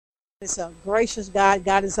Is a gracious God.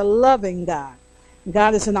 God is a loving God.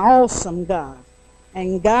 God is an awesome God.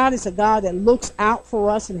 And God is a God that looks out for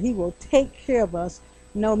us, and he will take care of us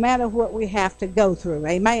no matter what we have to go through.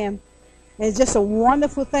 Amen. It's just a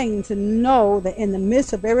wonderful thing to know that in the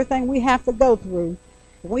midst of everything we have to go through,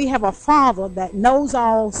 we have a Father that knows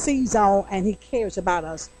all, sees all, and he cares about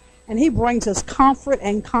us. And he brings us comfort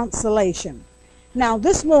and consolation. Now,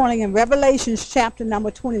 this morning in Revelations chapter number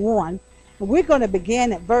 21, we're going to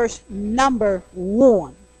begin at verse number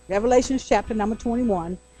 1. Revelations chapter number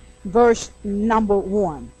 21, verse number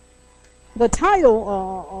 1. The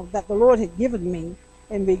title that the Lord had given me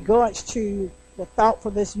in regards to the thought for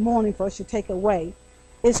this morning for us to take away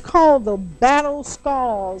is called The Battle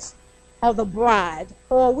Scars of the Bride,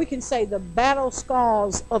 or we can say the battle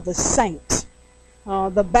scars of the saints.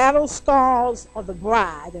 The battle scars of the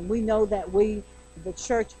bride, and we know that the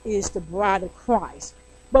church is the bride of Christ.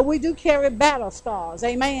 But we do carry battle scars,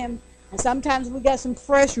 amen. And sometimes we got some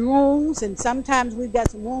fresh wounds, and sometimes we've got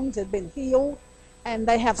some wounds that have been healed, and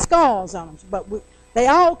they have scars on them. But they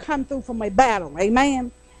all come through from a battle,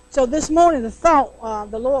 amen. So this morning, the thought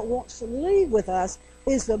the Lord wants to leave with us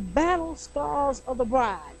is the battle scars of the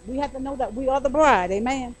bride. We have to know that we are the bride,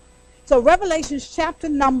 amen. So Revelations chapter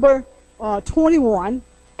number 21,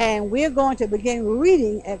 and we're going to begin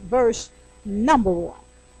reading at verse number 1.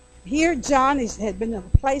 Here, John had been in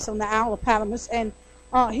a place on the Isle of Patmos, and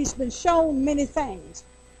he's been shown many things.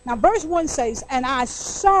 Now, verse 1 says, "And I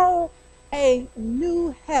saw a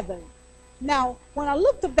new heaven." Now, when I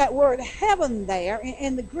looked up that word heaven there,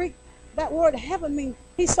 in the Greek, that word heaven means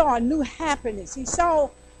he saw a new happiness. He saw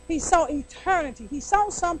eternity. He saw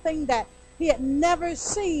something that he had never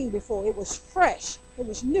seen before. It was fresh. It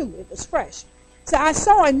was new. It was fresh. So I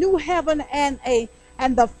saw a new heaven and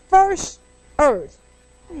the first earth.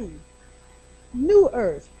 New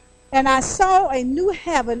earth. And I saw a new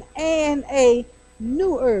heaven and a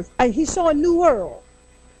new earth. He saw a new world.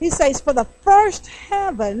 He says, "For the first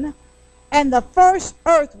heaven and the first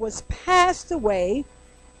earth was passed away,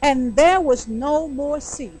 and there was no more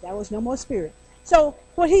sea." There was no more spirit. So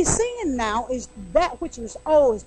what he's seeing now is that which was old has